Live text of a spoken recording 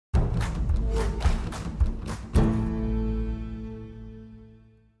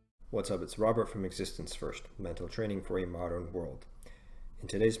What's up? It's Robert from Existence First, mental training for a modern world. In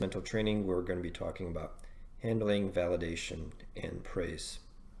today's mental training, we're going to be talking about handling validation and praise.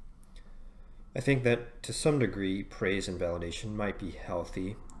 I think that to some degree, praise and validation might be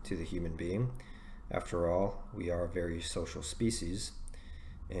healthy to the human being. After all, we are a very social species,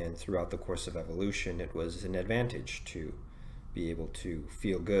 and throughout the course of evolution, it was an advantage to be able to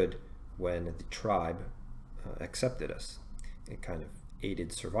feel good when the tribe accepted us. It kind of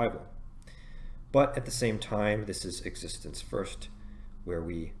aided survival. But at the same time, this is Existence First, where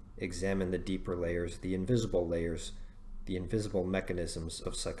we examine the deeper layers, the invisible mechanisms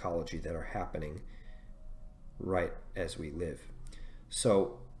of psychology that are happening right as we live.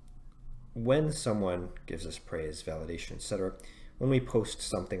 So when someone gives us praise, validation, etc., when we post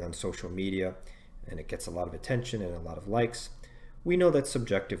something on social media and it gets a lot of attention and a lot of likes, we know that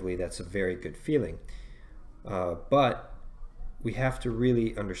subjectively that's a very good feeling. But we have to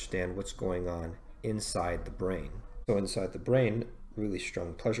really understand what's going on inside the brain. So inside the brain, really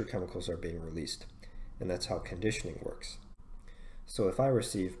strong pleasure chemicals are being released, and that's how conditioning works. So if I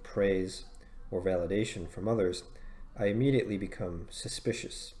receive praise or validation from others, I immediately become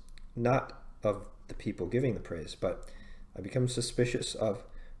suspicious, not of the people giving the praise, but I become suspicious of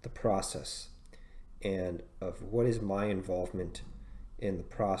the process and of what is my involvement in the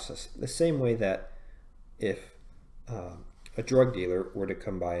process. The same way that if a drug dealer were to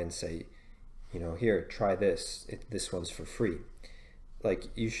come by and say, here, try this, this one's for free. Like,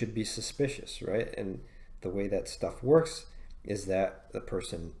 you should be suspicious, right? And the way that stuff works is that the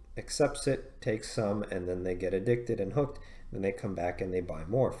person accepts it, takes some, and then they get addicted and hooked. Then they come back and they buy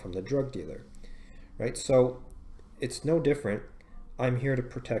more from the drug dealer, right? So it's no different. I'm here to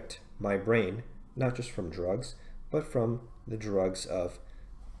protect my brain, not just from drugs, but from the drugs of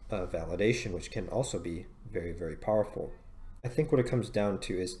validation, which can also be very, very powerful. I think what it comes down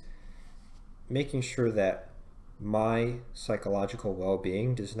to is making sure that my psychological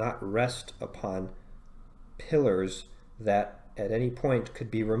well-being does not rest upon pillars that at any point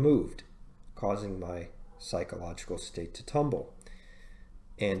could be removed, causing my psychological state to tumble.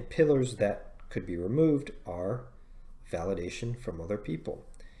 And pillars that could be removed are validation from other people.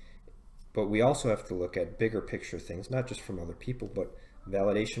 But we also have to look at bigger picture things, not just from other people, but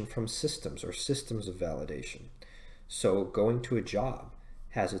validation from systems or systems of validation. So going to a job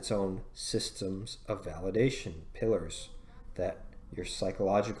has its own systems of validation, pillars that your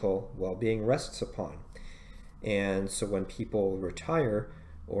psychological well-being rests upon. And so when people retire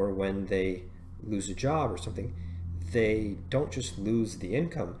or when they lose a job or something, they don't just lose the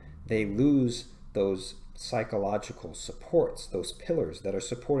income, they lose those psychological supports, those pillars that are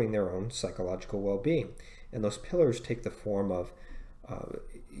supporting their own psychological well-being. And those pillars take the form of,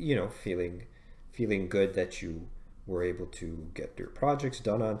 feeling good that you were able to get your projects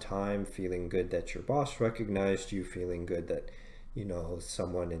done on time, feeling good that your boss recognized you, feeling good that,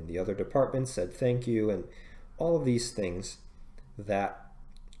 someone in the other department said thank you, and all of these things that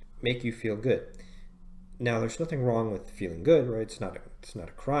make you feel good. Now, there's nothing wrong with feeling good, right? It's not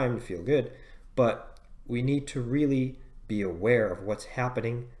a crime to feel good, but we need to really be aware of what's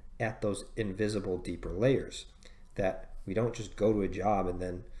happening at those invisible, deeper layers, that we don't just go to a job and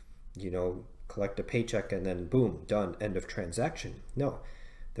then, collect a paycheck and then boom, done, end of transaction. No,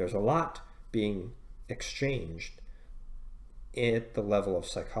 there's a lot being exchanged at the level of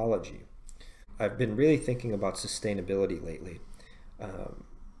psychology. I've been really thinking about sustainability lately.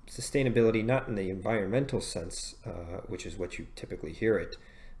 Sustainability not in the environmental sense, which is what you typically hear it,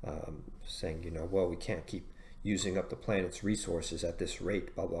 saying, well, we can't keep using up the planet's resources at this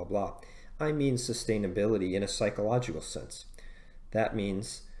rate, blah, blah, blah. I mean sustainability in a psychological sense. That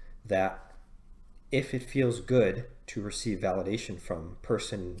means that if it feels good to receive validation from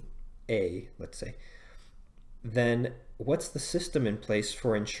person A, let's say, then what's the system in place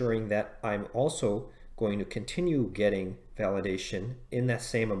for ensuring that I'm also going to continue getting validation in that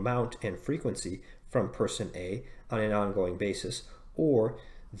same amount and frequency from person A on an ongoing basis, or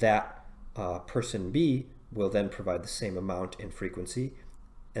that person B will then provide the same amount in frequency,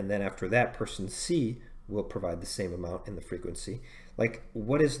 and then after that, person C will provide the same amount in the frequency. Like,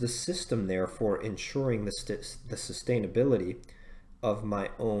 what is the system there for ensuring the sustainability of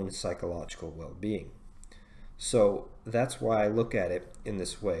my own psychological well-being? So that's why I look at it in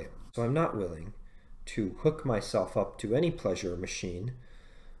this way. So I'm not willing to hook myself up to any pleasure machine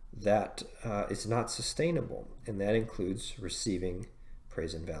that is not sustainable, and that includes receiving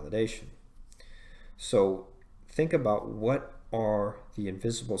praise and validation. So think about what are the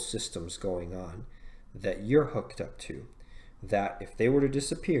invisible systems going on that you're hooked up to, that if they were to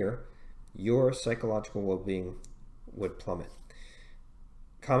disappear, your psychological well-being would plummet.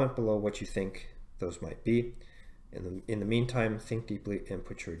 Comment below what you think those might be. In the meantime, think deeply and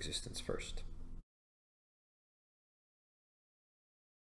put your existence first.